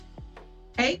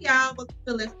Hey y'all, welcome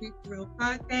to Let's Be For Real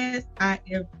podcast. I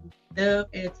am Dub,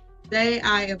 and today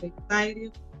I am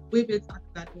excited. We've been talking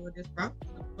about doing this for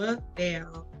a month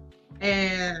now,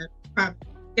 and from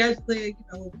scheduling,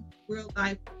 real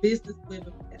life business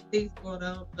women, we got things going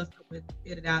on, plus I went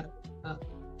in and out of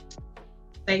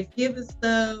Thanksgiving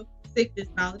stuff, sickness,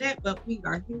 and all of that. But we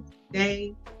are here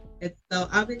today, and so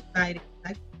I'm excited.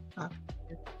 I can talk about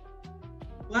this.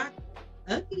 What?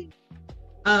 Okay.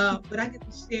 But I get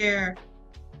to share.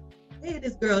 Man,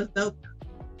 this girl is dope.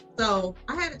 So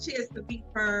I had a chance to meet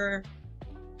her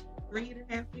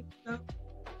 3.5 weeks ago,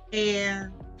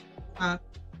 and I'm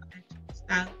actually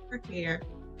styling her hair,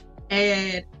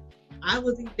 and I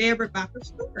was enamored by her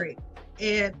story.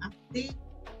 And I think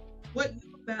what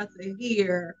you're about to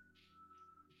hear,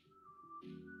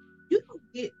 you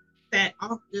don't get that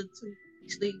often to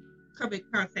actually come in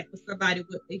contact with somebody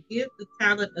with a gift, a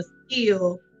talent, a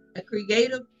skill, a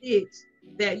creative niche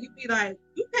that you be like,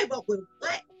 you came up with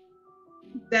what?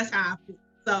 That's how I feel.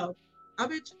 So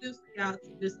I'm introducing y'all to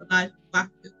this Elijha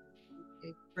Watkins, a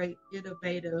great,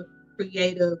 innovative,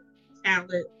 creative,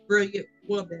 talent, brilliant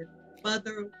woman,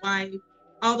 mother, wife,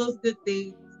 all those good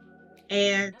things.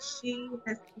 And she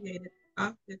has created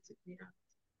authentic reality.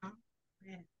 Oh,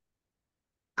 man.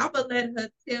 I'm gonna let her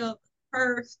tell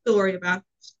her story about who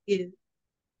she is,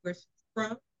 where she's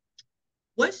from,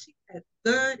 what she has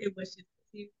done, and what she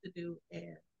continues to do,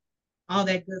 and all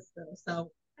that good stuff.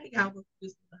 So, hey, y'all, welcome to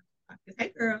this podcast.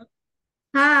 Hey, girl.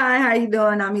 Hi, how you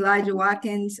doing? I'm Elijha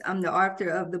Watkins. I'm the author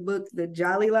of the book The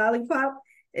Jolly Lollipop,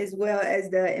 as well as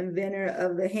the inventor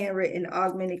of the handwritten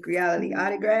augmented reality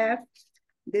autograph.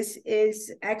 This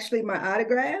is actually my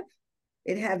autograph.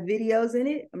 It have videos in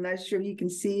it. I'm not sure if you can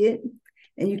see it,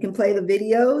 and you can play the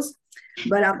videos.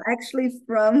 But I'm actually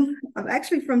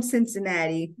from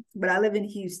Cincinnati, but I live in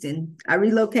Houston. I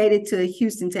relocated to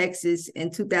Houston, Texas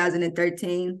in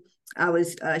 2013. I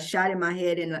was shot in my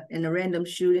head in a random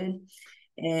shooting,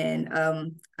 and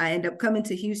I end up coming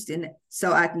to Houston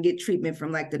so I can get treatment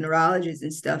from like the neurologist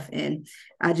and stuff. And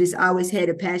I just always had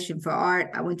a passion for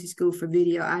art. I went to school for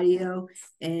video audio,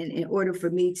 and in order for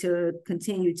me to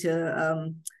continue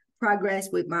to progress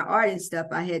with my art and stuff,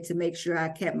 I had to make sure I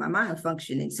kept my mind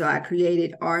functioning. So I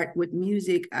created art with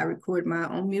music. I record my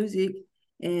own music,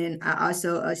 and I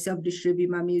also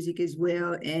self-distribute my music as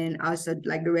well, and also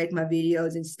like direct my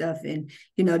videos and stuff, and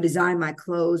design my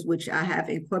clothes, which I have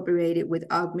incorporated with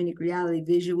augmented reality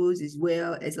visuals, as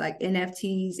well as like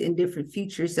NFTs and different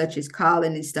features such as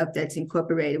calling and stuff that's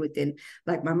incorporated within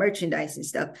like my merchandise and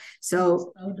stuff.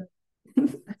 So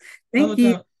thank Hold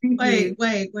you. on. Thank Wait, you.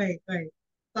 wait, wait, wait.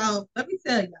 So let me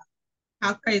tell y'all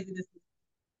how crazy this is.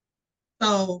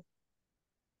 So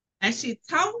as she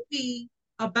told me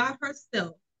about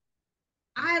herself,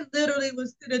 I literally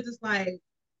was sitting just like,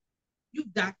 you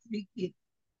got to be kidding.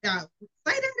 Y'all say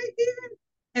that again.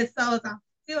 And so as I'm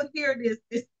still hearing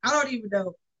this, I don't even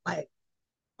know. Like,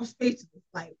 I'm speechless.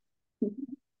 Like,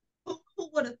 who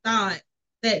would have thought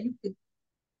that you could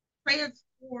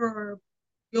transform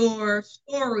your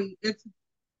story into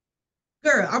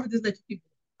girl? I'm gonna just let you keep going.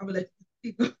 I'm gonna let you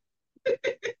keep going.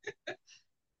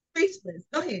 Speechless.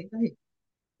 Go ahead. Go ahead.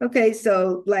 Okay,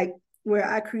 so like where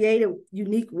I create a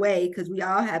unique way, because we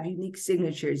all have unique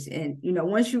signatures, and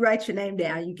once you write your name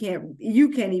down, you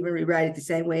can't even rewrite it the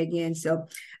same way again. So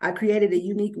I created a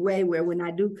unique way where when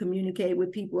I do communicate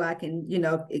with people, I can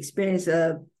experience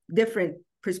a different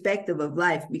perspective of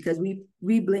life, because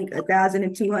we blink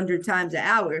 1,200 times an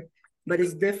hour, but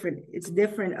it's different. It's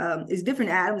different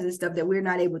atoms and stuff that we're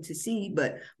not able to see,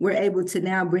 but we're able to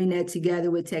now bring that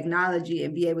together with technology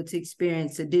and be able to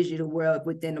experience a digital world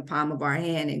within the palm of our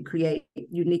hand and create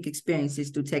unique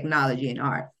experiences through technology and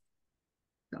art.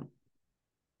 So.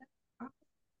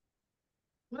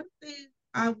 One thing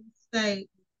I would say is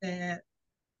that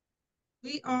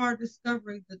we are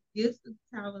discovering the gifts and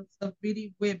talents of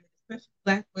many women, especially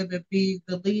Black women, being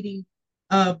the leading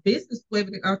business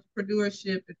women in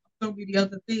entrepreneurship and so many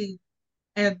other things.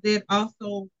 And then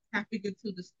also tapping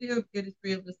into the STEM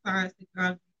industry of the science,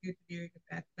 technology, engineering,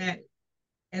 and mathematics.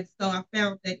 And so I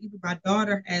found that even my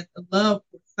daughter has a love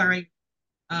for science,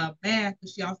 math, but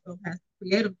she also has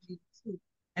creative genius too.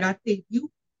 And I think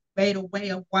you made a way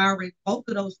of wiring both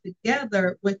of those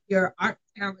together with your art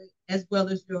talent as well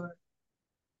as your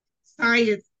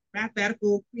science,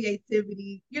 mathematical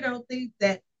creativity, things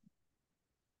that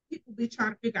people be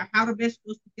trying to figure out how to mesh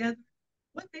those together.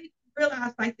 What they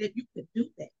realize like that you could do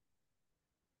that.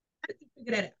 How did you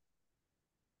figure that out?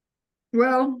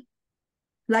 Well,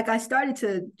 like I started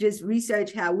to just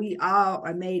research how we all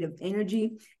are made of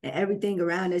energy and everything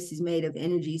around us is made of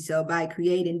energy. So by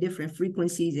creating different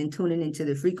frequencies and tuning into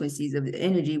the frequencies of the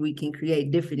energy, we can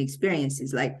create different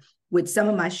experiences. Like with some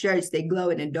of my shirts, they glow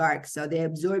in the dark. So they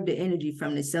absorb the energy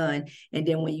from the sun. And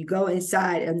then when you go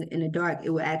inside in the dark, it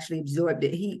will actually absorb the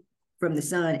heat from the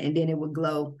sun, and then it will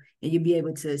glow and you'll be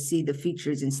able to see the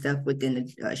features and stuff within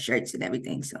the shirts and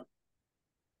everything. So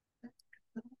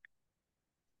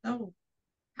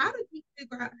how did you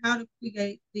figure out how to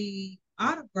create the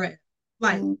autograph?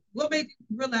 Like, what made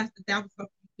you realize that that was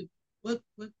something you could?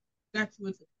 What got you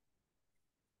into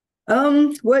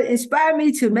it? What inspired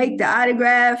me to make the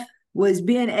autograph was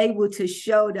being able to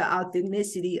show the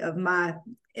authenticity of my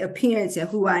appearance and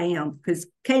who I am. Because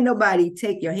can't nobody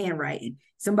take your handwriting.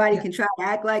 Somebody can try to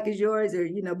act like it's yours, or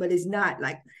but it's not.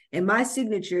 Like in my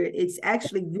signature, it's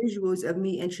actually visuals of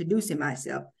me introducing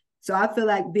myself. So I feel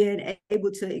like being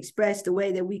able to express the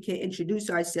way that we can introduce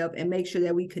ourselves and make sure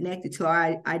that we connected to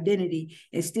our identity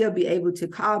and still be able to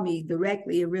call me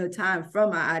directly in real time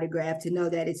from my autograph to know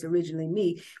that it's originally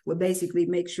me will basically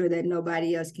make sure that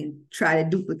nobody else can try to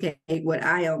duplicate what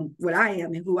I am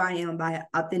and who I am by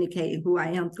authenticating who I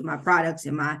am through my products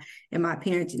and my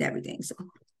appearance and everything. So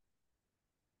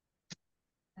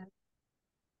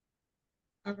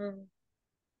I'm gonna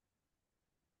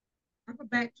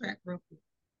backtrack real quick.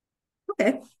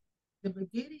 Okay. The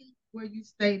beginning where you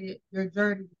stated your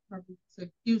journey coming to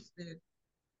Houston,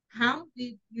 how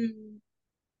did you?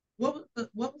 What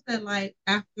was that like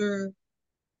after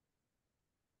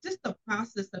just the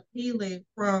process of healing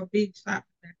from being shot?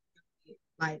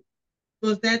 Like,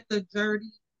 was that the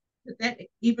journey? Did that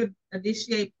even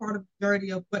initiate part of the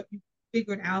journey of what you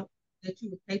figured out that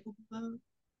you were capable of?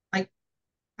 Like,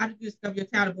 how did you discover your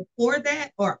talent before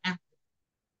that or after?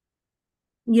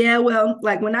 Yeah, well,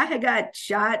 like when I had got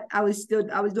shot, I was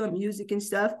doing music and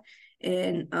stuff.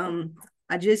 And I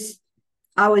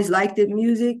always liked the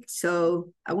music.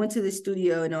 So I went to the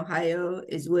studio in Ohio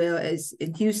as well as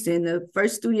in Houston. The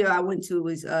first studio I went to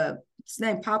was his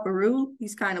name Papa Roo.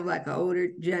 He's kind of like an older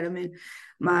gentleman.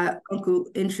 My uncle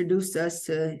introduced us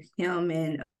to him,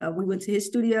 and we went to his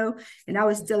studio. And I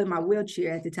was still in my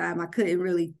wheelchair at the time. I couldn't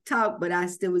really talk, but I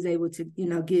still was able to,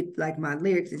 get like my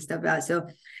lyrics and stuff out. So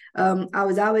I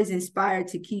was always inspired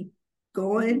to keep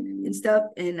going and stuff,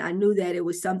 and I knew that it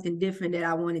was something different that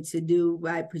I wanted to do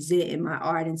by presenting my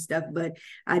art and stuff, but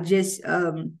I just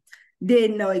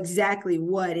didn't know exactly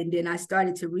what. And then I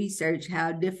started to research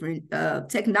how different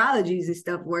technologies and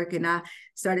stuff work, and I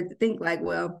started to think like,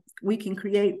 well, we can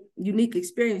create unique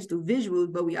experience through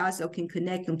visuals, but we also can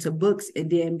connect them to books and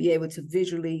then be able to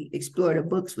visually explore the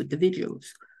books with the visuals.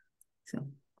 So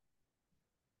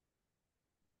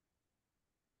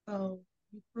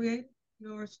you created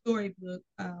your storybook,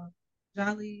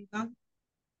 Jolly Lollipop?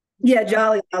 Yeah,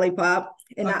 Jolly Lollipop.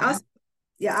 And okay.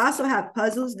 I also have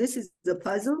puzzles. This is a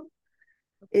puzzle.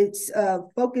 It's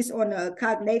focused on the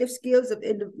cognitive skills of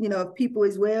of people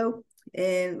as well.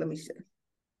 And let me show.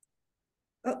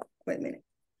 Oh, wait a minute.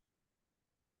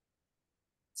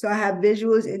 So I have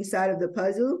visuals inside of the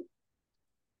puzzle.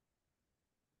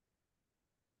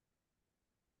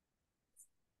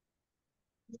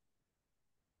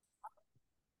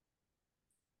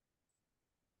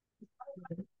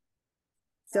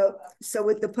 So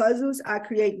with the puzzles, I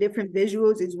create different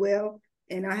visuals as well.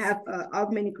 And I have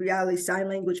augmented reality sign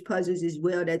language puzzles as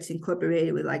well that's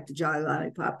incorporated with like the Jolly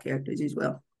Lollipop characters as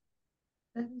well.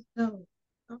 That is dope.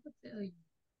 I'm gonna tell you,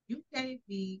 you gave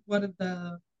me a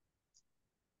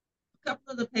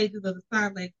couple of the pages of the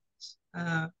sign language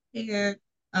and where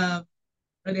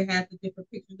they have the different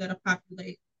pictures that are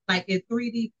populated like in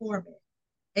 3D format.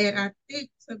 And I think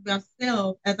to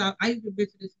myself, as I even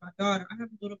mentioned this to my daughter, I have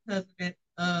a little cousin that's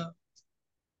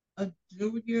a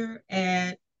junior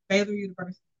at Baylor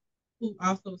University who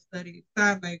also studied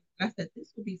sign language. And I said,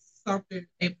 this would be something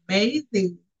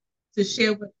amazing to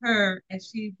share with her as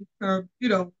she becomes,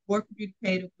 more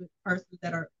communicative with persons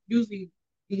that are using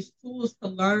these tools to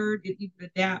learn and even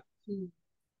adapt to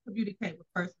communicate with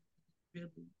persons with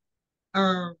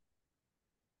disabilities.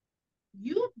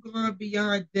 You've gone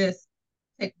beyond this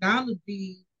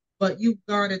technology, but you've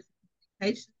gone into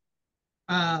communication,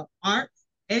 arts,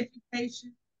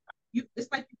 education. It's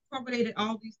like you culminated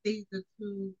all these things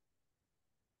into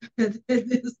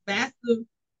this massive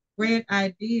grand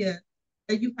idea,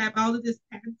 and you have all of this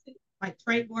patented, like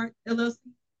trademark, LLC.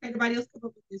 Can't nobody else come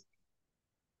up with this?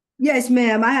 Yes,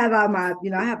 ma'am. I have all my,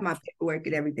 I have my paperwork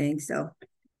and everything. So,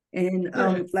 and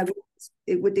like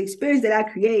with the experience that I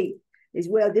create as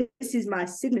well, this is my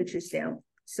signature stamp.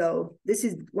 So this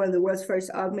is one of the world's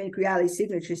first augmented reality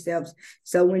signature stamps.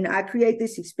 So when I create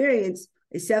this experience,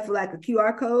 except for like a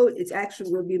QR code, it's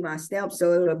actually will be my stamp.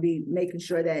 So it'll be making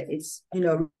sure that it's,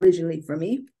 originally for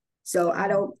me. So I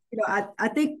don't, I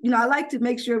think, I like to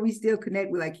make sure we still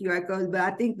connect with like QR codes, but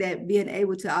I think that being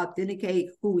able to authenticate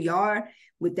who we are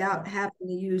without having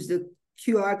to use the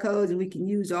QR codes, and we can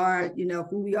use our,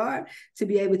 who we are to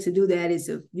be able to do that is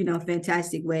a,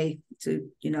 fantastic way to,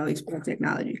 explore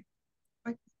technology.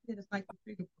 Like you said, it's like the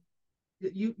fingerprint.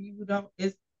 You don't,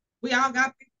 we all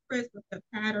got fingerprints, but the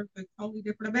patterns are totally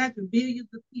different. Imagine billions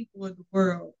of people in the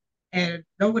world and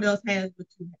no one else has what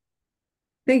you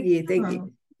have. Thank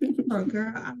you. Oh,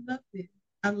 girl, I love this.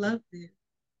 I love this.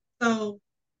 So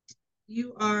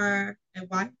you are a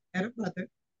wife and a mother.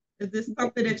 Is this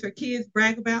something that your kids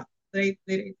brag about? They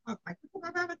talk like, oh,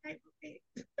 my mama came from it.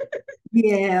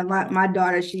 Yeah, my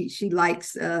daughter, she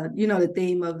likes the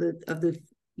theme of the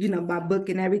my book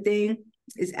and everything.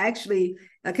 It's actually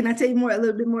can I tell you a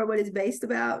little bit more what it's based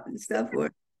about and stuff?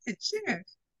 Or Sure.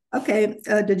 Okay,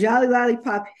 the Jolly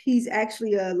Lollipop, he's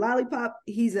actually a lollipop.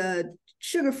 He's a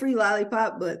sugar-free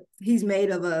lollipop, but he's made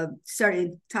of a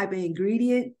certain type of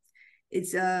ingredient.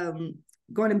 It's going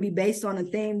to be based on a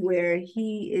theme where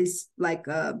he is like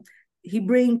he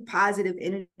bring positive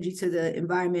energy to the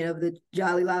environment of the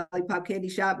Jolly Lollipop candy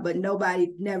shop, but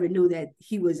nobody never knew that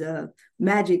he was a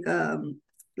magic,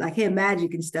 like he had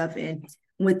magic and stuff. And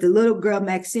with the little girl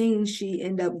Maxine, she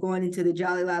ended up going into the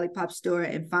Jolly Lollipop store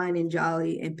and finding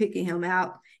Jolly and picking him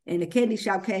out. And the candy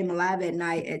shop came alive at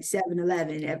night at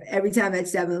 7-Eleven. Every time at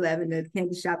 7-Eleven, the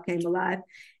candy shop came alive.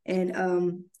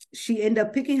 And she ended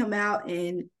up picking him out,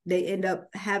 and they end up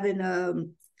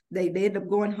having they end up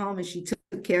going home, and she took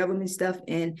care of him and stuff.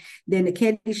 And then the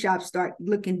candy shop started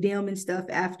looking dim and stuff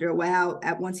after a while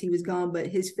once he was gone. But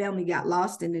his family got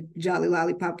lost in the Jolly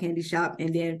Lollipop candy shop,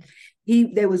 and then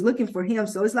they was looking for him.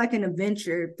 So it's like an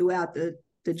adventure throughout the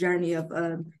journey of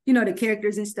the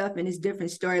characters and stuff, and it's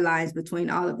different storylines between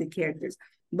all of the characters.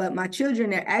 But my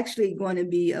children are actually going to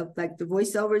be like the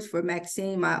voiceovers for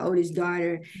Maxine, my oldest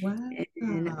daughter. Wow.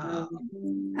 And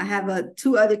I have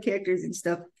 2 other characters and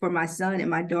stuff for my son and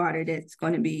my daughter that's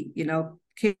going to be,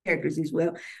 characters as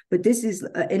well. But this is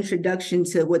an introduction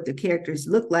to what the characters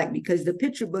look like, because the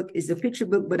picture book is a picture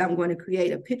book, but I'm going to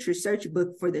create a picture search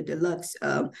book for the deluxe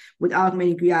with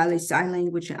augmented reality, sign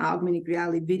language, and augmented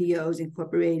reality videos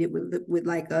incorporated with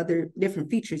like other different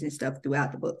features and stuff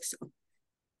throughout the book. So.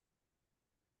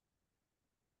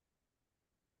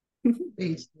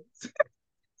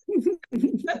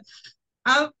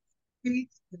 I'm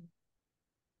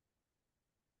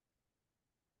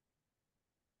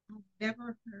I've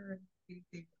never heard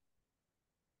anything,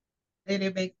 and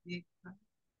it makes me excited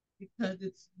because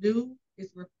it's new,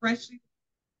 it's refreshing.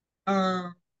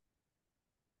 Um,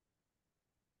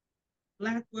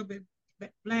 Black women,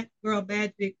 Black girl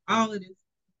magic, all of this,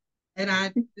 and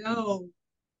I know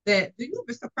that. Do you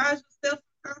ever surprise yourself?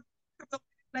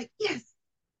 Like yes,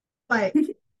 like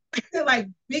like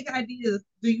big ideas.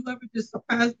 Do you ever just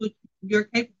surprise what you're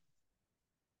capable?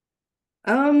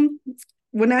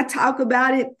 When I talk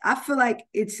about it, I feel like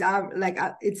it's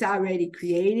already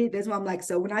created. That's why I'm like,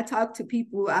 so when I talk to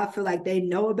people, I feel like they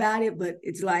know about it, but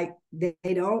it's like they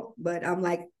don't. But I'm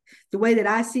like, the way that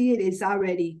I see it, it's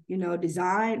already,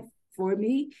 designed for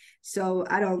me. So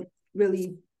I don't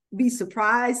really be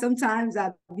surprised. Sometimes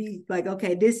I be like,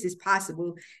 okay, this is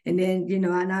possible. And then,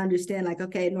 and I understand like,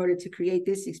 okay, in order to create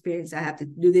this experience, I have to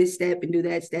do this step and do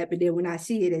that step. And then when I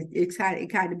see it, it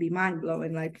kind of be mind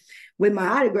blowing. Like with my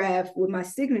autograph, with my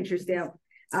signature stamp,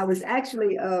 I was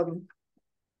actually,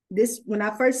 when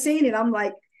I first seen it, I'm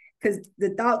like, because the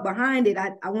thought behind it,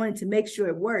 I wanted to make sure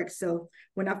it works. So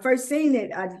when I first seen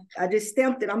it, I just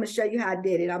stamped it. I'm gonna show you how I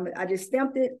did it. I just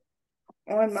stamped it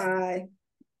on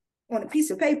a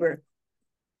piece of paper.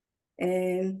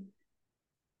 And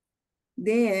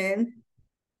then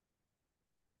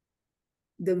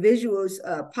the visuals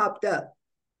popped up.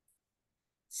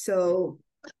 So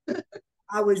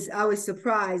I was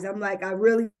surprised. I'm like, I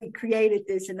really created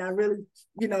this, and I really,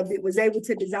 was able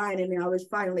to design it, and I was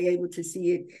finally able to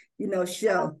see it,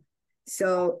 show.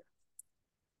 So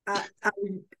I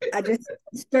just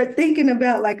start thinking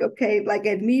about like, okay, like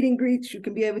at meet and greets, you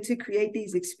can be able to create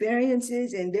these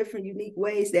experiences in different unique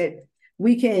ways that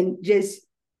we can just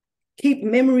keep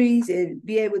memories and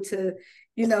be able to,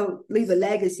 leave a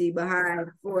legacy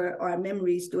behind for our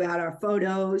memories throughout our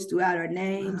photos, throughout our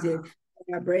names and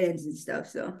our brands and stuff.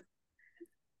 So,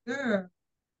 Girl.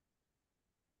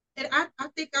 And I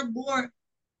think I'm more.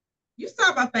 You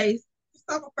saw my face. You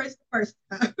saw my face the first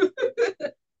time.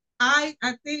 I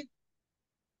think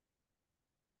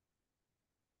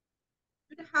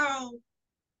you know how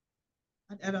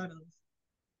I don't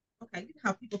know. okay, you know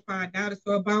how people find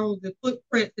dinosaur bones and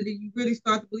footprints, and then you really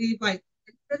start to believe like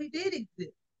it really did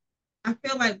exist. I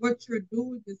feel like what you're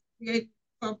doing is creating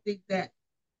something that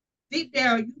deep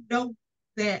down you know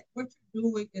that what you're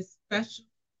doing is special,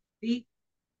 deep,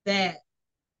 that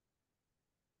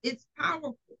it's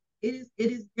powerful. It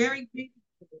is very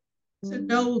meaningful to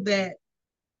know that,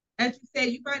 as you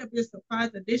said, you might have been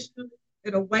surprised initially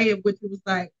in a way in which it was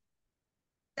like,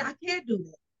 I can't do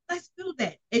that. Let's do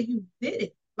that. And you did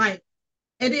it. Like,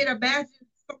 and then imagine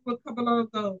someone come along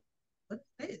and go, what's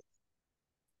this?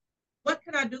 What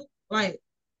can I do? Like,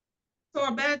 so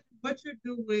imagine what you're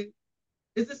doing.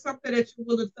 Is this something that you're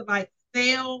willing to like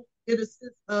sell in a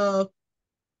sense of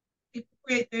people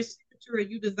create their signature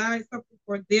and you design something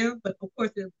for them, but of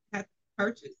course it has to be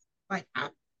purchased? Like,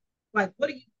 how, like, what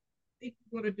do you think you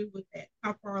want to do with that?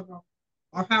 How far along,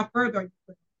 or how further are you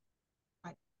putting?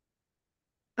 Like,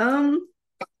 Um,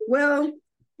 well,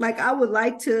 like I would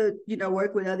like to,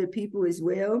 work with other people as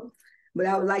well, but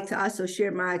I would like to also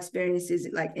share my experiences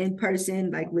like in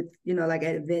person, like with, like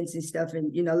at events and stuff,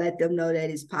 and let them know that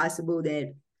it's possible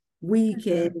that we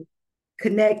can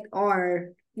connect our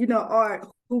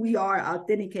who we are,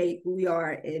 authenticate who we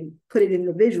are, and put it in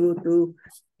the visual through,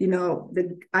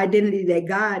 the identity that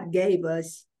God gave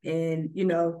us. And,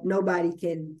 nobody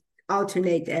can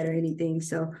alternate that or anything.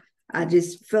 So I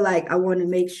just feel like I want to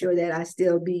make sure that I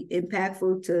still be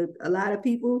impactful to a lot of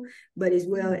people, but as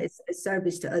well as a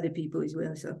service to other people as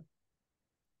well. So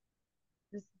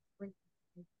this is great.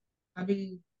 I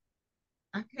mean,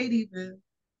 I can't even,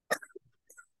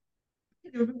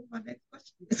 remember what my next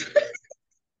question is.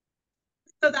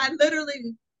 Because I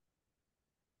literally,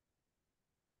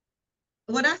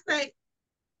 when I say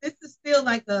this is still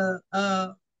like I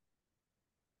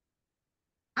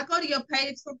go to your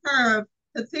page sometimes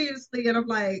continuously, and I'm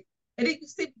like, and then you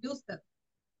see me do stuff,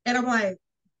 and I'm like,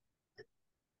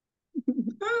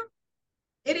 huh?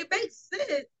 And it makes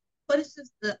sense, but it's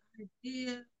just the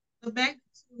idea, the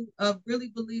magnitude of really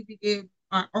believing in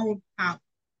our own power.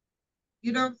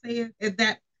 You know what I'm saying? And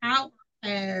that power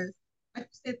has, like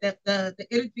you said, that the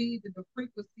energy and the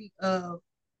frequency of,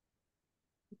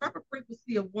 if I'm a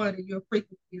frequency of one and you're a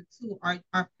frequency of two,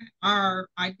 our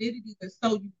identities are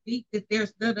so unique that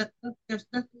there's nothing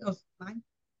else like it.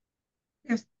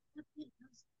 There's nothing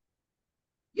else.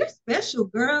 You're special,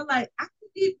 girl. Like I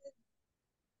couldn't even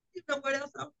know what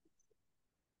else. I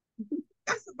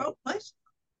got some more questions.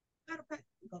 Matter of fact,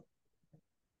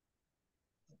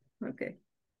 okay.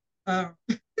 um,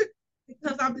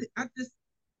 because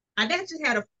I actually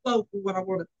had a flow for what I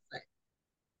wanted to say.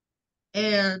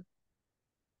 And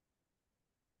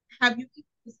have you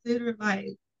considered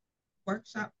like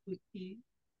workshops with kids,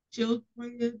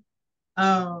 children?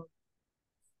 Um,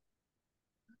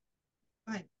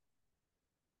 like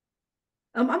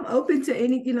I'm open to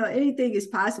anything is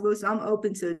possible. So I'm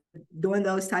open to doing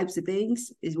those types of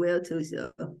things as well too.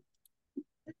 So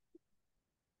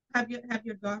have your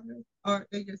daughters or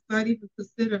your son even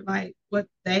considered like what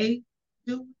they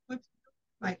do with what you do?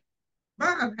 Like,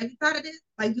 Mom, have you thought of this?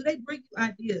 Like, do they bring you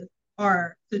ideas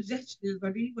or suggestions,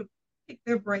 or do you even pick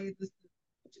their brains? What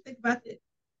you think about this?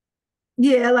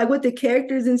 yeah, like with the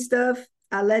characters and stuff,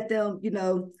 I let them,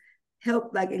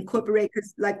 help like incorporate,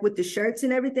 because like with the shirts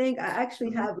and everything, I actually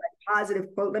Mm-hmm. have like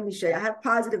positive quote. Let me show you. I have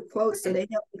positive quotes, so Right. they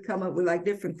help me come up with like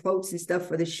different quotes and stuff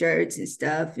for the shirts and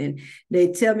stuff, and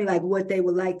they tell me like what they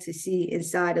would like to see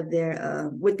inside of their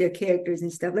with their characters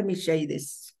and stuff. Let me show you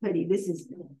this. This is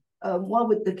one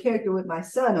with the character with my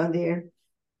son on there.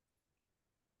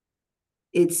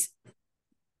 It's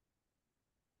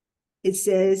it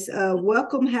says,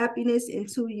 welcome happiness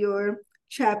into your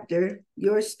chapter.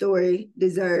 Your story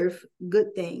deserve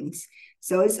good things.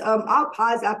 So it's all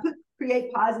positive. I put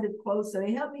create positive quotes. So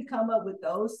they help me come up with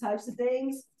those types of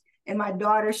things. And my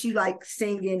daughter, she like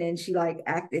singing and she like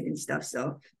acted and stuff.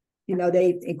 So,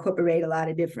 they incorporate a lot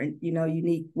of different,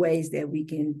 unique ways that we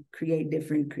can create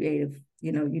different creative,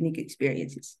 unique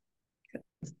experiences.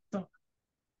 So,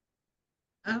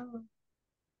 um,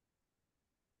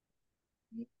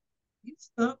 you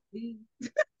stumped me.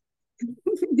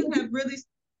 You have really,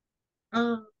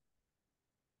 I'm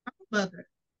a mother,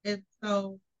 and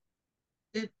so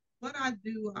it what I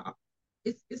do,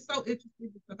 it's so interesting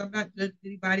because I'm not judging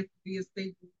anybody for being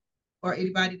single or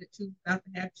anybody that chooses not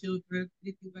to have children,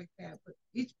 anything like that. But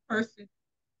each person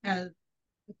has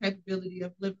the capability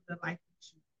of living the life they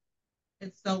choose.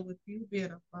 And so, with you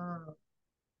being a mom,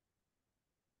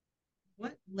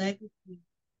 what legacy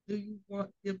do you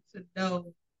want them to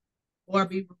know or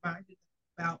be reminded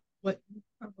about what you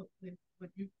come up with, what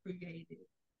you created,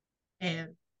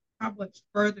 and how much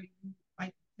further you would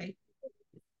like to take it?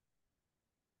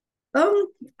 Um,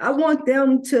 I want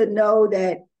them to know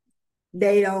that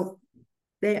they don't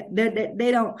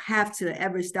they don't have to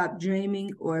ever stop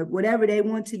dreaming, or whatever they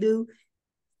want to do,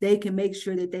 they can make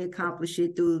sure that they accomplish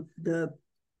it through the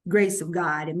grace of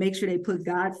God, and make sure they put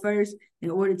God first. In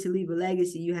order to leave a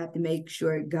legacy, you have to make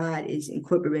sure God is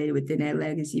incorporated within that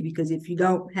legacy, because if you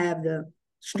don't have the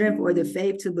strength or the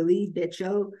faith to believe that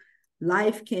your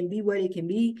life can be what it can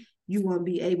be, you won't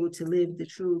be able to live the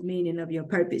true meaning of your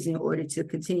purpose in order to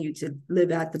continue to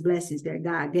live out the blessings that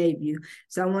God gave you.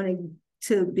 So I wanted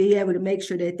to be able to make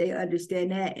sure that they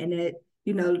understand that, and that,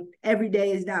 you know, every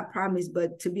day is not promised,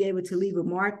 but to be able to leave a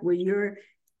mark where you're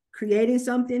creating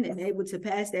something and able to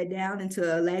pass that down into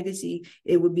a legacy,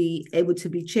 it would be able to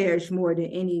be cherished more than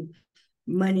any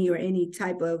money or any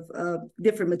type of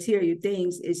different material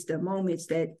things. It's the moments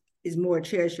that is more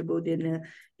cherishable than the,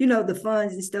 you know, the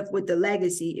funds and stuff. With the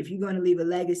legacy, if you're going to leave a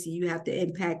legacy, you have to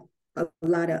impact a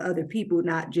lot of other people,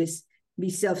 not just be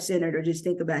self-centered or just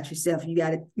think about yourself. You got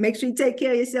to make sure you take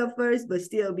care of yourself first, but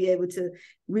still be able to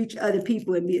reach other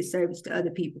people and be a service to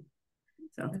other people.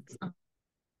 So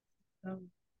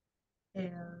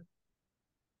and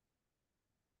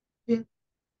yeah,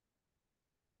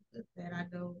 that I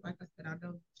know, like I said, I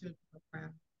know the children are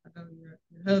proud. I know your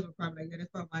husband probably like, yeah,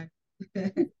 that's my wife.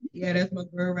 Yeah, that's my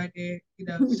girl right there. You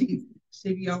know,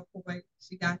 she be on point.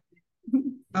 She got this.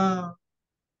 How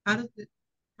does it?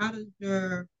 How does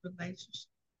your relationship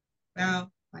about,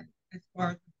 like, as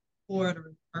far as support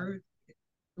or encouragement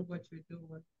to what you're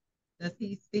doing? Does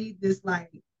he see this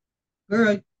like,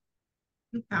 girl,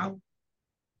 you powerful,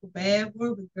 bad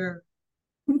woman, girl?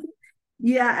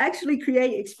 Yeah, I actually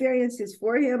create experiences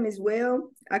for him as well.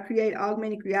 I create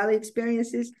augmented reality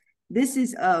experiences. This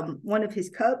is one of his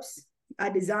cups I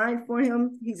designed for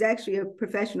him. He's actually a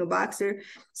professional boxer,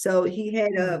 so he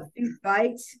had a few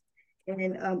fights,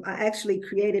 and I actually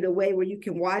created a way where you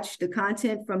can watch the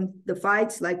content from the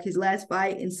fights, like his last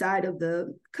fight, inside of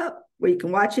the cup, where you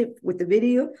can watch it with the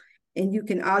video, and you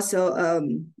can also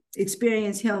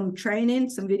experience him training,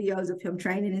 some videos of him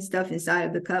training and stuff inside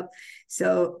of the cup.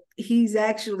 So he's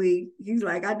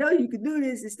like, I know you can do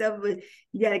this and stuff, but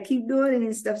you got to keep doing it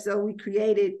and stuff. So we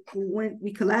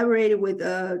collaborated with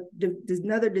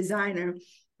another designer.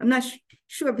 I'm not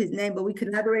sure of his name, but we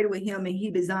collaborated with him, and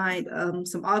he designed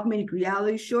some augmented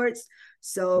reality shorts.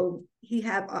 So he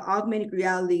have an augmented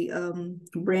reality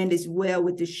brand as well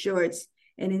with the shorts,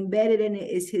 and embedded in it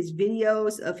is his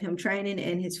videos of him training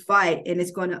and his fight, and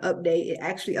it's going to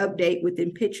actually update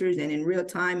within pictures and in real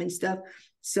time and stuff.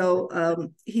 So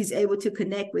he's able to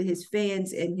connect with his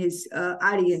fans and his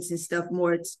audience and stuff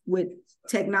more with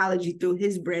technology through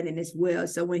his branding as well.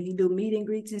 So when he do meet and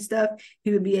greets and stuff,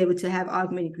 he would be able to have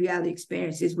augmented reality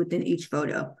experiences within each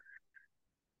photo.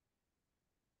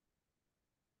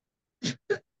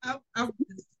 I'm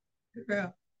just,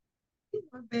 girl, you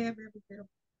my bad baby girl.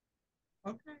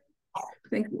 Okay.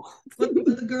 Thank you. What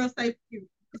the girls say for you?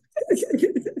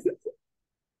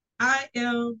 I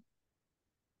am,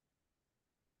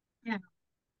 yeah,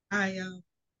 I am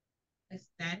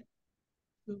ecstatic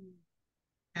to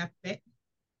have met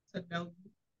you, to know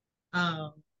you.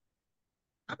 I'm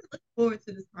looking forward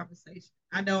to this conversation.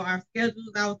 I know our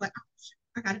schedules. I was like, oh, shit,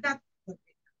 I got a doctor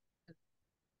appointment,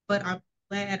 but I'm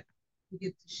glad we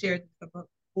get to share this about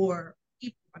more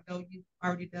people. I know you've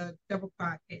already done several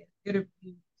podcasts,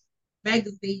 interviews,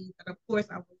 magazines, and of course,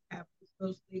 I will have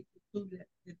those things included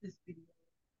in this video,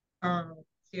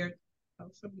 shared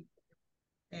on social media.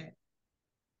 And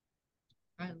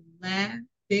my last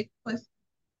big question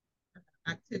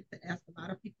I tend to ask a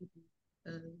lot of people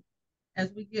because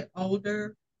as we get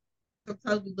older,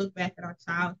 sometimes we look back at our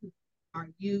childhood, our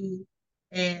youth,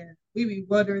 and we be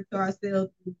wondering to ourselves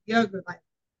when we were younger, like,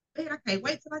 man, I can't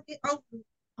wait till I get older.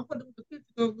 I wonder what the future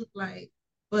gonna look like.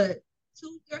 But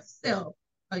to yourself,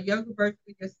 a younger version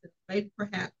of yourself, maybe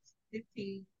perhaps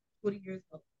 15, 20 years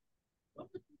old, what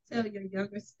would you tell your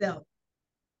younger self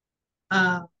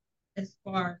uh, as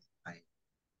far as like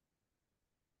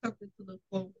something to look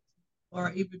forward to,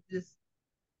 or even just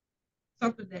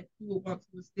something that you would want to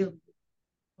instill in you?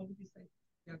 What would you say to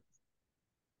your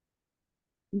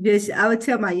younger I would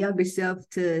tell my younger self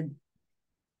to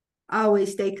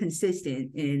always stay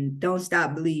consistent and don't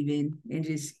stop believing, and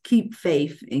just keep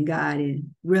faith in God,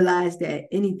 and realize that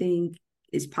anything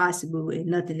is possible and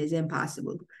nothing is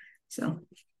impossible. So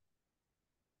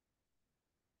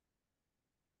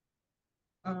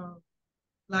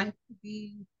life could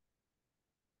be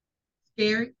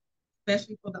scary,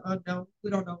 especially for the unknown. We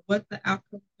don't know what the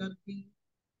outcome is going to be.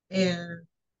 And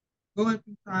going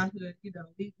through childhood, we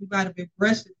might have been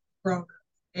brushing grown ups,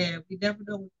 and we never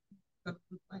know what it's going to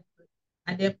look like. But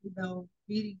I definitely know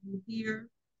meeting you here,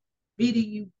 meeting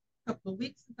you a couple of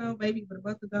weeks ago, maybe even a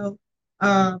month ago,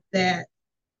 that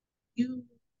you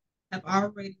have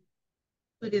already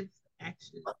put into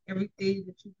action everything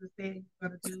that you were saying you're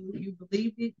going to do. You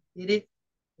believed it, you did it,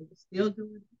 and you're still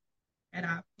doing it. And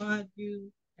I applaud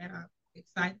you, and I'm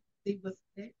excited to see what's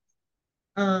next.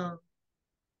 Um,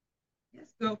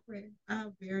 yes, girlfriend,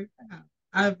 I'm very proud.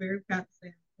 I'm very proud to say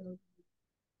I love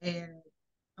you, and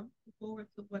I'm looking forward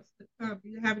to what's to come. Do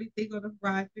you have anything on the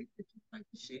horizon that you'd like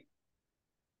to share?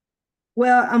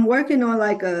 Well, I'm working on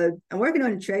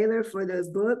a trailer for the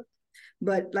book,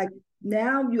 but like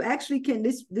now you actually can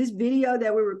this video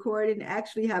that we're recording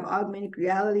actually have augmented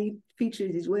reality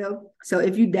features as well. So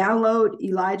if you download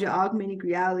Elijah augmented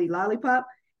reality lollipop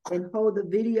and hold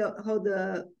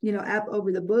the app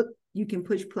over the book, you can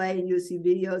push play and you'll see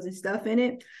videos and stuff in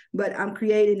it. But I'm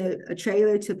creating a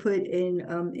trailer to put in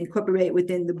incorporate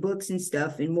within the books and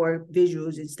stuff and more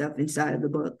visuals and stuff inside of the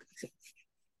book.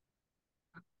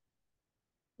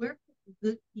 Where can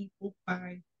good people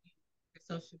find you?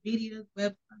 Your social media,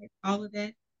 website, all of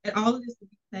that. And all of this will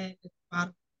be tagged at the bottom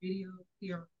of the video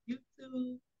here on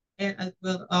YouTube and as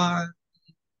well as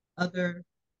the other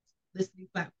listening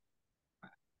platforms.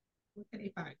 Where can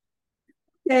they find you?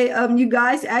 Okay, you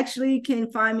guys actually can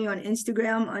find me on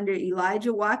Instagram under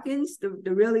Elijah Watkins,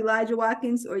 the real Elijah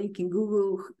Watkins, or you can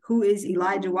Google who is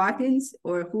Elijah Watkins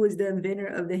or who is the inventor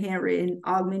of the handwritten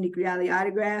augmented reality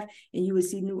autograph, and you will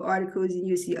see new articles and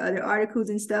you'll see other articles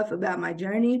and stuff about my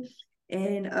journey.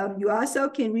 And you also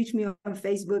can reach me on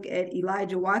Facebook at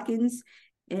Elijah Watkins.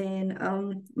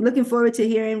 And looking forward to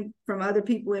hearing from other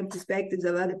people and perspectives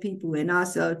of other people, and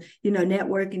also,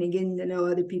 networking and getting to know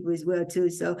other people as well too.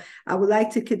 So I would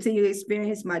like to continue to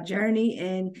experience my journey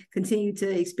and continue to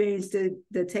experience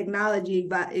the technology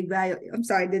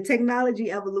the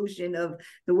technology evolution of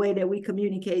the way that we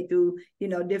communicate through,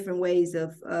 different ways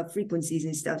of frequencies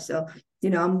and stuff. So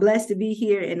I'm blessed to be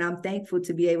here, and I'm thankful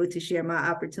to be able to share my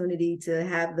opportunity to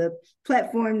have the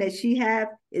platform that she have.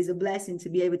 Is a blessing to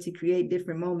be able to create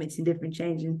different moments and different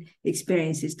changing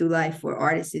experiences through life for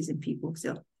artists and people.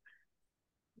 So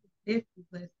Definitely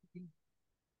blessed to be.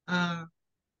 Uh,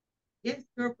 yes,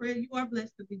 girlfriend, you are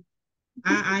blessed to be.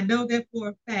 I know that for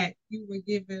a fact. You were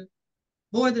given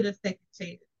more than a second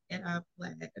chance, and I'm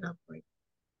glad and I'm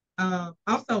grateful.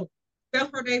 Also, spell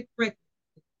her name correctly.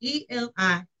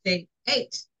 Elijha.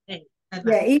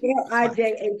 yeah,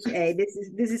 Elijha.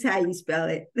 This is how you spell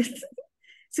it.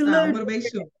 It's a I little want to make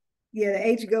different. sure. Yeah, the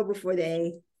H go before the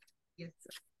A. Yes, sir.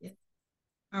 Yes.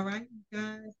 All right, you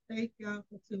guys. Thank y'all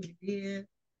for tuning in.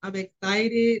 I'm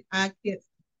excited. I can't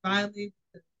stop smiling.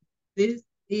 This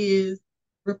is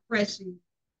refreshing,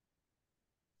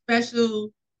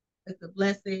 special. It's a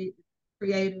blessing. It's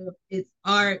creative. It's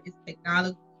art. It's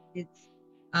technology. It's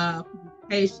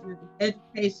communication. It's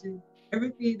education.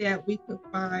 Everything that we could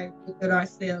find within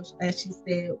ourselves, as she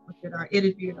said, within our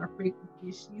energy and our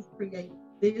frequency. She's created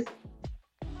this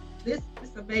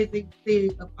amazing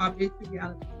thing of augmented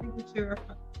reality signature.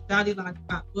 Johnny Line's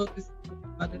Pop book is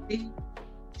other things.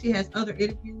 She has other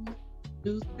interviews,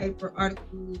 newspaper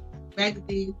articles,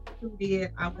 magazines. Tune in.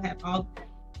 I will have all of that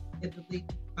in the link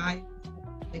bio.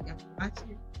 Thank you for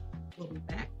watching. We'll be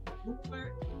back with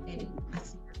more, and I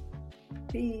see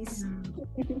you. Peace.